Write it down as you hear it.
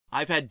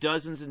I've had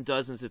dozens and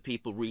dozens of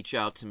people reach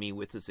out to me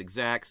with this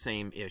exact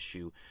same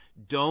issue.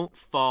 Don't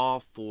fall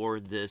for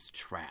this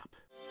trap.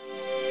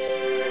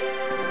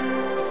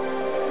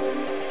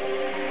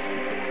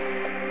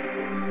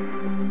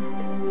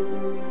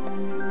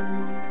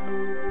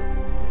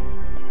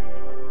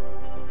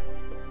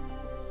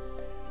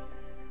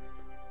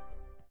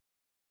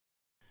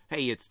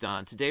 Hey, it's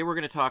Don. Today we're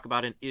going to talk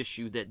about an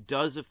issue that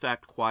does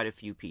affect quite a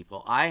few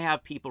people. I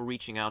have people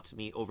reaching out to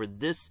me over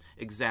this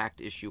exact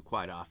issue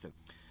quite often.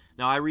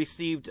 Now, I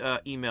received an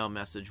email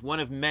message, one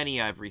of many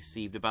I've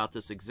received, about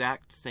this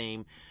exact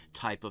same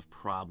type of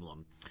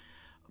problem.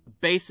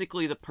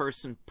 Basically, the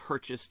person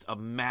purchased a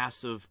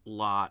massive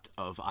lot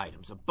of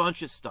items, a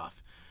bunch of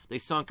stuff. They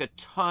sunk a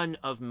ton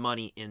of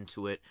money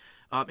into it.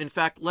 In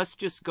fact, let's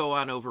just go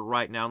on over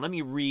right now. Let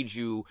me read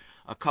you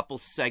a couple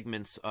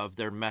segments of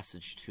their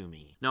message to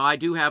me. Now, I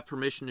do have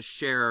permission to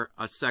share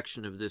a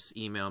section of this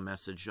email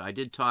message. I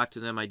did talk to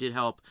them. I did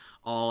help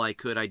all I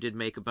could. I did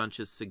make a bunch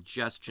of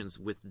suggestions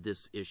with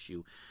this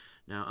issue.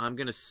 Now, I'm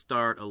going to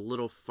start a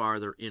little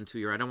farther into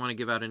here. I don't want to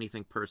give out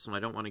anything personal. I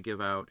don't want to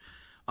give out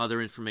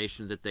other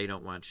information that they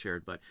don't want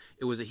shared. But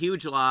it was a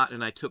huge lot,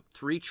 and I took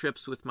 3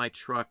 trips with my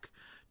truck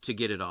to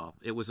get it all.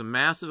 It was a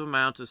massive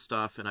amount of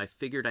stuff, and I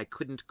figured I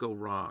couldn't go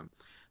wrong.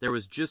 There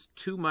was just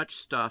too much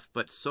stuff,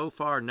 but so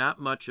far not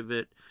much of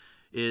it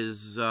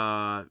is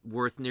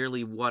worth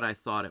nearly what I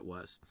thought it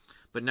was.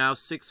 But now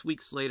 6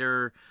 weeks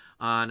later,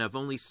 and I've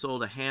only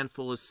sold a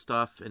handful of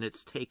stuff, and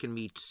it's taken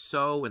me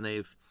and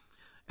they've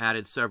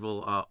added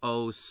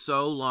several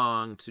so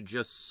long to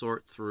just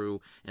sort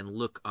through and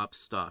look up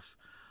stuff.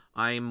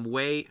 I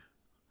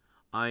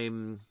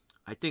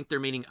think they're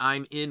meaning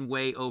I'm in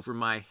way over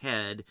my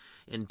head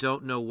and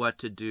don't know what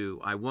to do.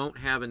 I won't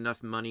have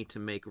enough money to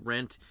make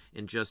rent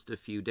in just a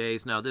few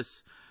days. Now,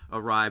 this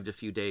arrived a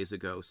few days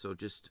ago, so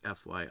just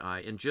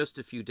FYI. In just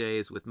a few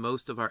days, with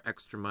most of our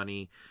extra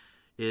money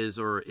is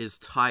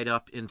tied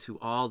up into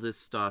all this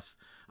stuff,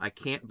 I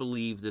can't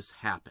believe this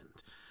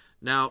happened.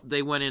 Now,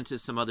 they went into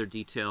some other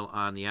detail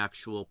on the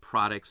actual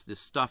products, the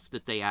stuff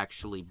that they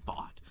actually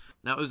bought.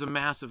 Now, it was a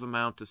massive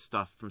amount of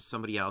stuff from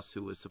somebody else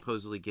who was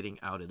supposedly getting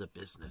out of the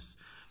business.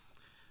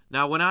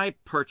 Now, when I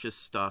purchase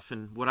stuff,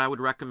 and what I would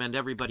recommend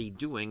everybody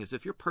doing is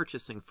if you're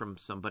purchasing from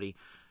somebody,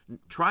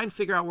 try and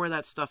figure out where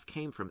that stuff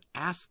came from.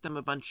 Ask them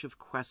a bunch of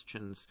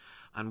questions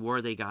on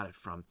where they got it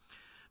from.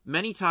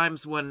 Many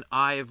times when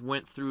I've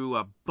went through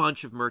a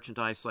bunch of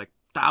merchandise, like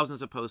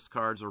thousands of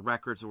postcards or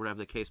records or whatever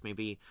the case may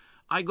be,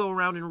 I go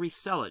around and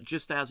resell it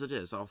just as it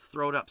is. I'll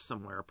throw it up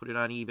somewhere, put it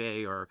on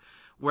eBay or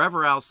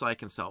wherever else I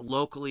can sell.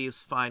 Locally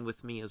is fine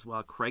with me as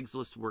well.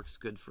 Craigslist works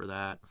good for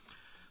that.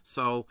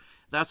 So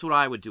that's what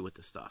I would do with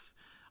the stuff.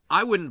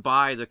 I wouldn't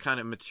buy the kind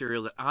of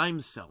material that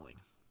I'm selling.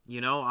 You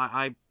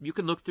know, you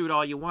can look through it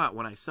all you want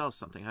when I sell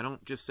something. I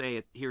don't just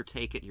say, here,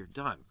 take it, you're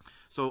done.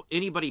 So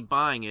anybody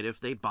buying it,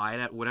 if they buy it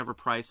at whatever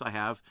price I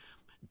have,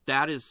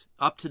 that is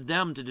up to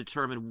them to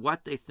determine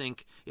what they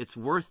think it's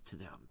worth to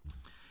them.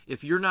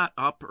 If you're not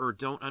up or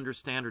don't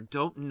understand or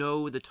don't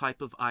know the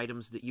type of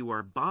items that you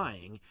are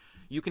buying,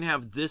 you can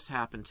have this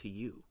happen to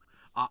you.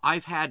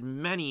 I've had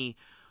many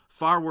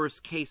far worse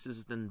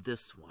cases than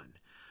this one,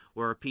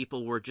 where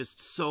people were just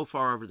so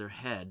far over their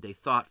head. They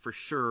thought for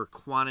sure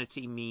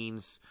quantity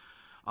means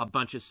a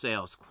bunch of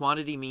sales.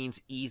 Quantity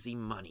means easy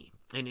money.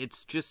 And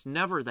it's just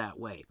never that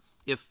way.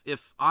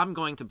 If I'm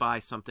going to buy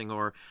something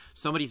or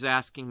somebody's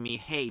asking me,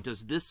 hey,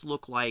 does this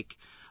look like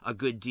a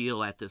good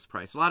deal at this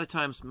price? A lot of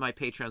times my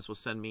patrons will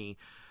send me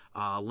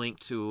a link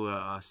to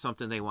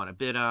something they want to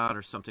bid on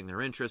or something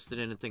they're interested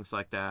in and things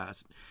like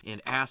that,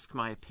 and ask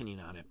my opinion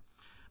on it.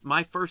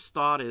 My first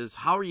thought is,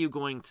 how are you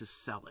going to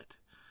sell it?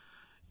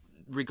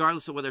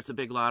 Regardless of whether it's a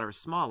big lot or a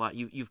small lot,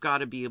 you've got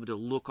to be able to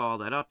look all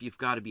that up. You've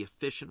got to be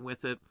efficient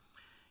with it.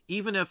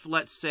 Even if,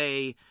 let's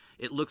say,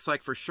 it looks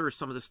like for sure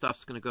some of the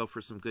stuff's going to go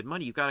for some good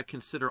money, you've got to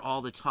consider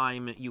all the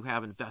time you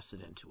have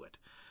invested into it.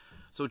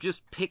 So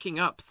just picking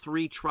up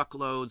 3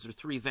 truckloads or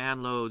 3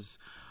 van loads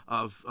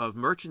of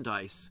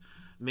merchandise,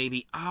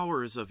 maybe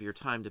hours of your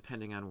time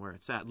depending on where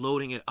it's at,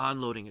 loading it,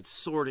 unloading it,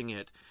 sorting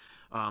it,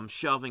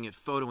 shelving it,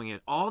 photoing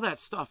it, all that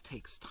stuff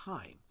takes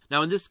time.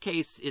 Now, in this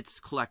case,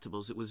 it's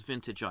collectibles. It was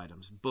vintage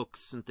items,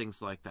 books and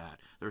things like that.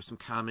 There were some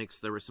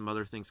comics. There were some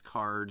other things,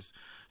 cards,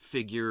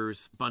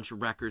 figures, a bunch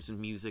of records and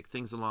music,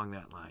 things along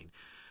that line.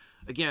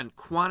 Again,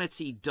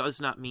 quantity does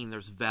not mean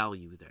there's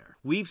value there.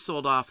 We've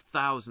sold off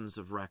thousands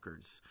of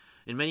records,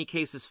 in many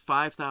cases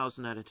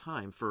 5,000 at a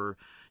time for,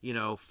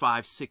 $500,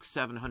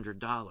 $600,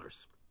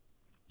 $700.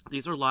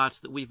 These are lots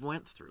that we've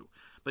went through.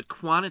 But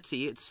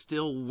quantity, it's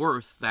still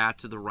worth that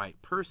to the right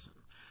person.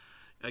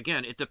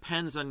 Again, it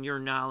depends on your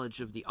knowledge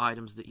of the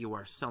items that you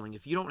are selling.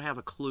 If you don't have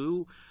a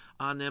clue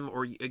on them,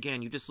 or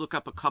again, you just look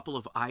up a couple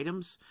of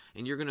items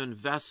and you're going to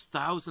invest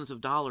thousands of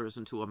dollars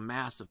into a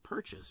massive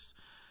purchase,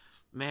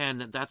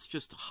 man, that's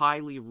just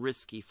highly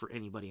risky for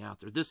anybody out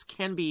there. This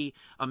can be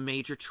a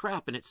major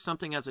trap, and it's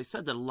something, as I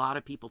said, that a lot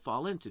of people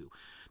fall into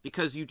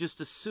because you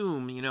just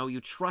assume, you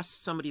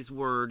trust somebody's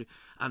word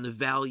on the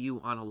value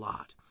on a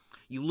lot.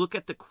 You look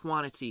at the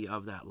quantity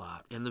of that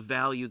lot and the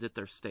value that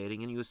they're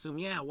stating, and you assume,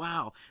 yeah,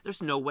 wow,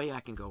 there's no way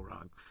I can go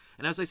wrong.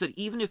 And as I said,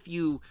 even if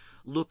you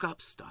look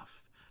up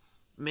stuff,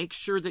 make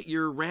sure that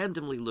you're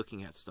randomly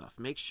looking at stuff.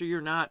 Make sure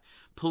you're not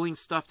pulling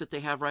stuff that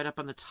they have right up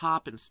on the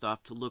top and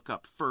stuff to look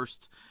up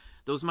first.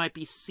 Those might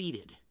be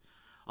seeded.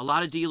 A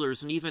lot of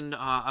dealers, and even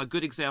a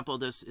good example of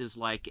this is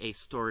like a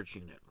storage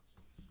unit.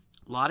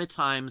 A lot of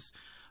times,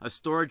 a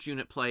storage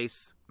unit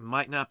place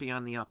might not be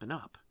on the up and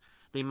up.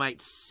 They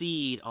might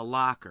seed a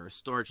locker, a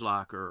storage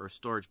locker or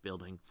storage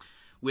building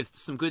with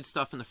some good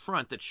stuff in the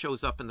front that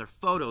shows up in their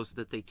photos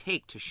that they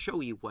take to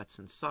show you what's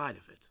inside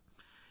of it.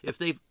 If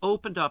they've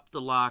opened up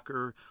the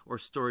locker or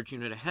storage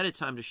unit ahead of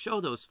time to show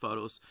those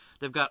photos,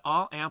 they've got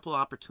all ample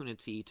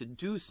opportunity to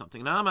do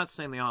something. Now, I'm not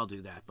saying they all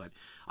do that, but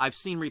I've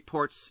seen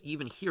reports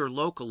even here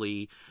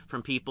locally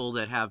from people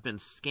that have been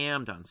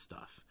scammed on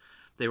stuff.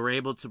 They were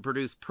able to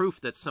produce proof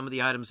that some of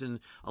the items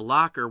in a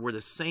locker were the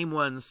same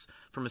ones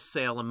from a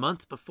sale a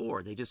month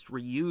before. They just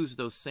reused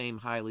those same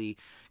highly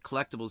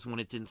collectibles when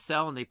it didn't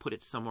sell, and they put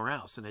it somewhere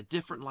else in a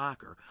different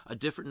locker, a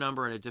different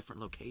number, and a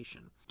different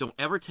location. Don't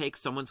ever take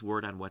someone's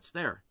word on what's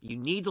there. You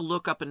need to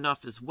look up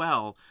enough as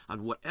well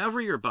on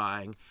whatever you're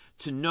buying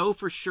to know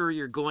for sure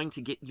you're going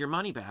to get your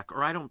money back,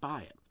 or I don't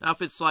buy it. Now,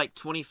 if it's like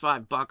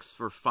 $25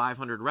 for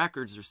 500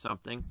 records or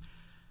something,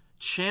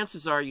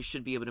 chances are you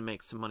should be able to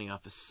make some money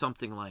off of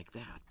something like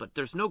that. But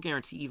there's no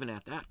guarantee even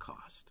at that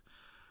cost.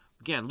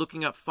 Again,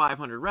 looking up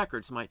 500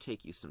 records might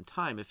take you some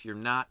time if you're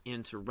not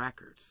into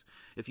records.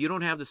 If you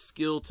don't have the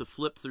skill to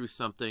flip through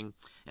something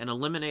and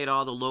eliminate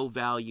all the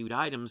low-valued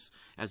items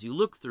as you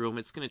look through them,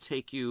 it's going to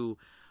take you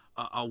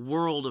a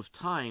world of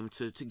time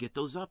to get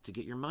those up, to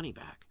get your money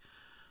back.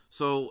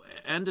 So,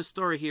 end of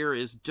story here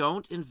is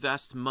don't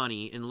invest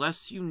money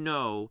unless you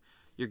know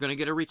you're going to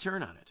get a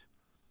return on it.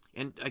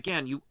 And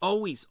again, you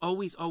always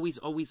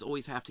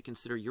have to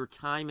consider your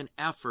time and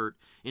effort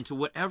into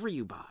whatever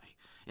you buy.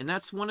 And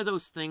that's one of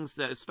those things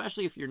that,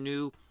 especially if you're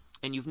new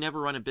and you've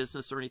never run a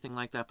business or anything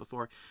like that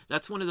before,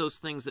 that's one of those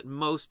things that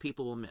most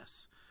people will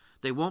miss.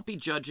 They won't be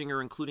judging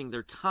or including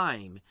their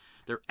time,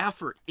 their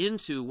effort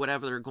into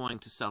whatever they're going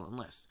to sell and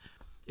list.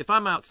 If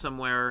I'm out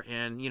somewhere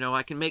and,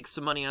 I can make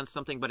some money on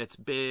something, but it's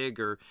big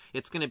or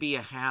it's going to be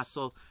a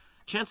hassle,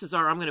 chances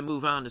are I'm going to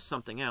move on to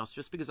something else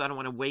just because I don't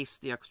want to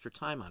waste the extra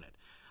time on it.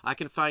 I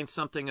can find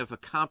something of a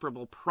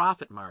comparable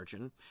profit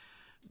margin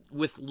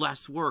with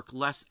less work,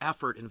 less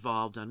effort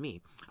involved on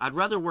me. I'd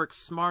rather work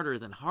smarter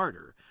than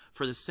harder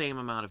for the same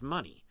amount of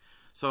money.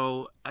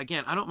 So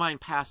again, I don't mind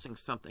passing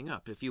something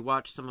up. If you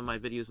watch some of my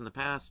videos in the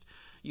past,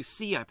 you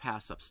see I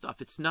pass up stuff.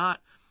 It's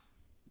not,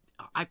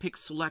 I pick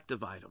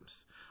selective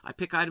items. I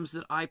pick items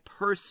that I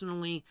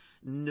personally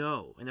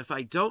know. And if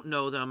I don't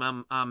know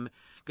them, I'm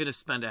going to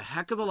spend a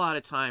heck of a lot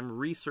of time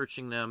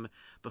researching them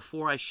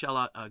before I shell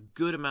out a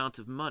good amount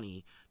of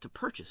money to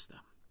purchase them.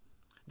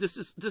 This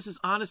is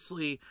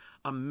honestly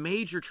a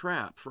major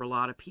trap for a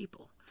lot of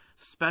people,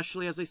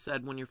 especially, as I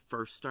said, when you're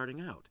first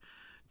starting out.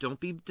 Don't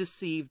be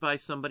deceived by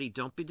somebody.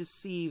 Don't be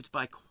deceived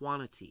by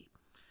quantity.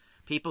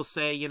 People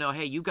say,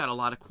 hey, you got a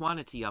lot of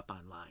quantity up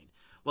online.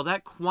 Well,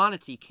 that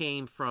quantity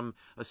came from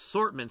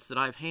assortments that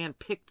I've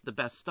hand-picked the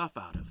best stuff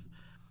out of.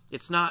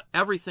 It's not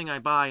everything I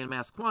buy in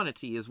mass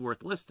quantity is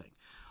worth listing.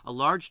 A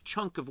large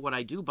chunk of what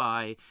I do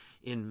buy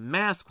in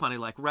mass quantity,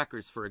 like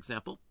records, for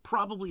example,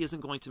 probably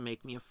isn't going to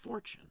make me a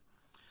fortune.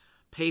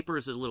 Paper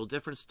is a little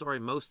different story.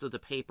 Most of the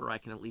paper I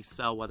can at least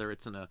sell, whether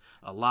it's in a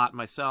lot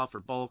myself or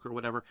bulk or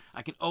whatever.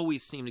 I can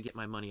always seem to get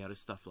my money out of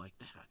stuff like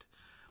that.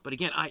 But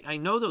again, I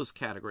know those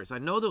categories. I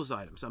know those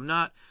items. I'm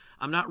not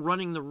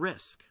running the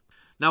risk.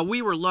 Now,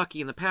 we were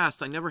lucky in the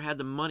past. I never had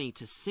the money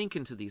to sink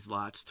into these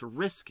lots to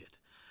risk it.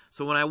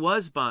 So when I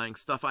was buying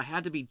stuff, I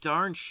had to be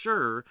darn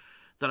sure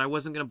that I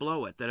wasn't going to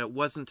blow it, that it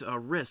wasn't a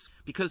risk,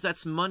 because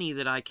that's money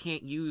that I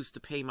can't use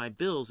to pay my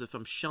bills if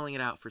I'm shelling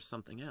it out for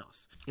something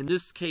else. In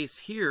this case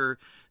here,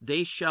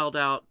 they shelled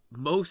out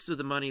most of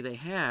the money they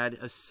had,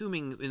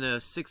 assuming in a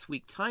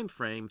 6-week time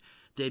frame,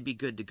 they'd be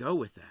good to go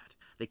with that.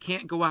 They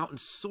can't go out and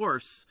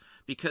source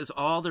because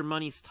all their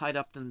money's tied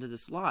up into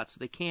this lot. So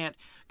they can't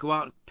go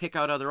out and pick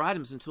out other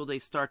items until they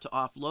start to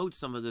offload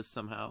some of this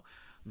somehow.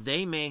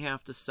 They may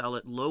have to sell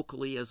it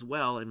locally as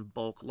well in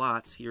bulk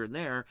lots here and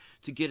there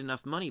to get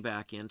enough money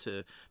back in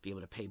to be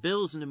able to pay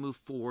bills and to move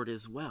forward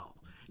as well.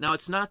 Now,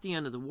 it's not the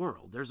end of the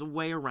world. There's a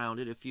way around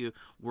it if you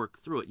work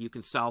through it. You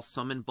can sell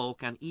some in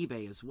bulk on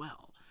eBay as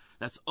well.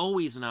 That's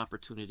always an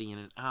opportunity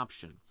and an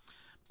option.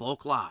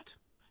 Bulk lot,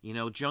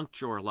 junk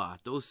drawer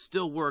lot. Those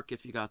still work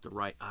if you got the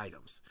right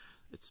items.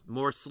 It's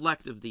more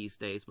selective these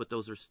days, but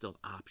those are still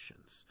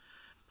options.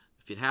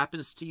 If it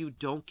happens to you,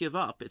 don't give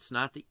up. It's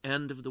not the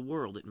end of the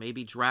world. It may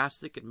be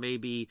drastic. It may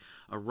be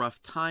a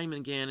rough time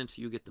again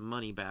until you get the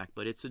money back,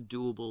 but it's a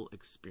doable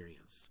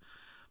experience.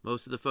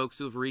 Most of the folks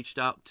who have reached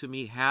out to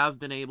me have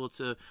been able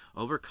to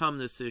overcome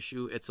this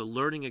issue. It's a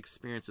learning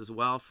experience as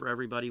well for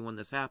everybody when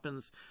this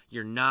happens.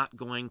 You're not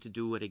going to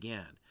do it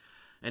again.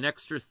 An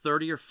extra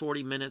 30 or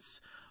 40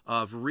 minutes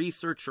of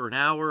research or an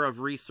hour of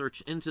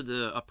research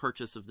into a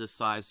purchase of this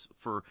size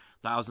for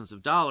thousands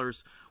of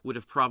dollars would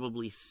have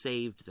probably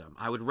saved them.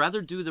 I would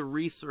rather do the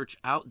research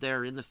out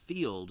there in the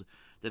field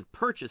than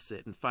purchase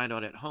it and find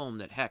out at home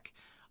that, heck,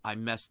 I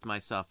messed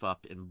myself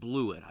up and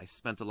blew it. I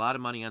spent a lot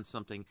of money on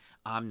something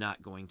I'm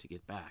not going to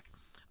get back.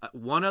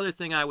 One other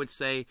thing I would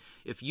say,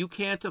 if you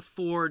can't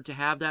afford to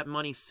have that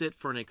money sit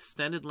for an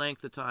extended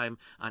length of time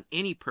on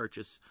any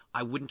purchase,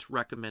 I wouldn't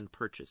recommend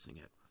purchasing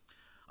it.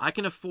 I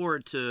can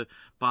afford to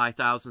buy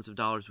thousands of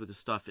dollars worth of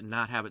stuff and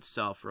not have it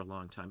sell for a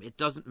long time. It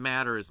doesn't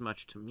matter as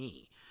much to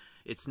me.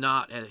 It's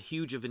not a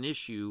huge of an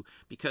issue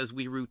because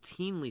we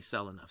routinely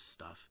sell enough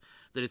stuff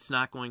that it's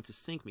not going to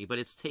sink me. But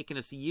it's taken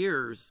us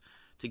years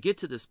to get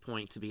to this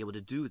point to be able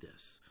to do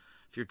this.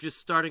 If you're just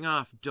starting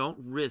off, don't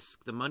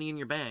risk the money in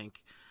your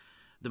bank,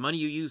 the money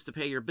you use to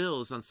pay your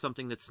bills, on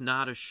something that's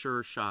not a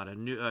sure shot,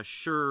 a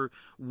sure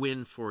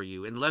win for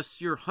you, unless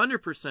you're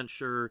 100%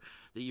 sure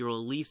that you'll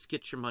at least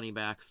get your money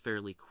back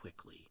fairly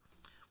quickly.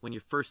 When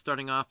you're first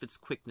starting off, it's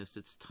quickness,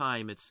 it's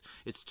time, it's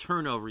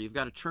turnover. You've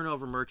got to turn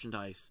over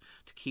merchandise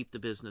to keep the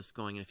business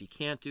going. And if you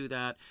can't do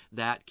that,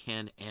 that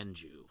can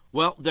end you.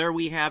 Well, there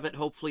we have it.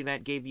 Hopefully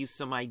that gave you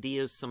some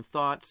ideas, some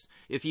thoughts.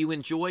 If you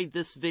enjoyed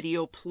this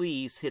video,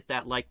 please hit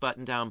that like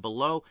button down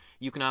below.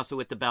 You can also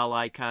hit the bell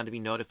icon to be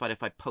notified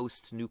if I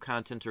post new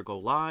content or go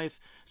live.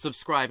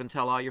 Subscribe and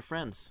tell all your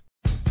friends.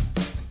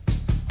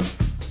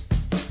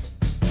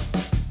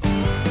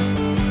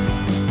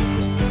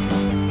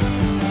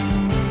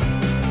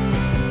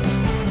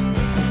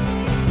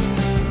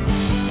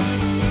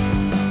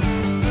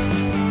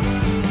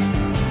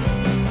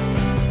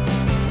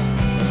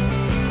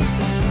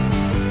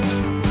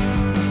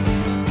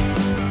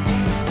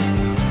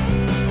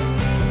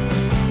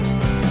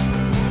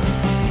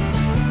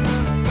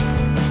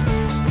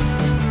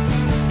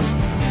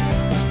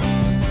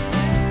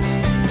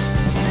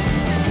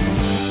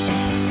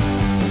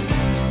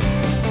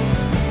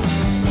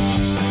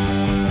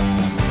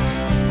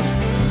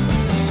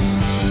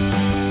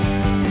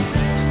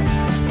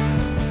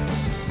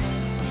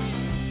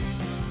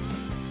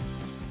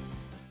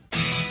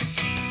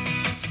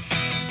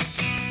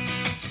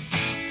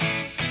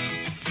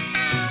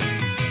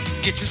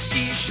 Get your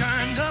steel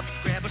shined up,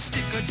 grab a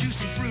stick of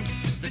juicy fruit.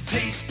 The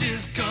taste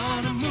is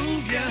gonna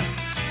move ya.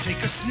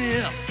 Take a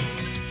sniff,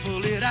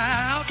 pull it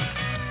out.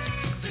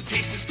 The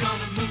taste is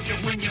gonna move you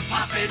when you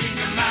pop it in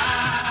your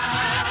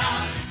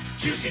mouth.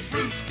 Juicy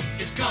fruit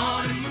is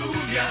gonna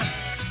move ya.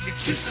 It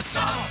chews the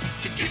salt,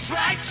 it gets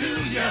right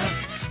to ya.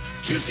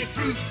 Juicy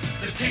fruit,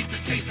 the taste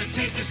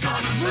is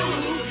gonna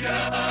move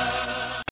ya.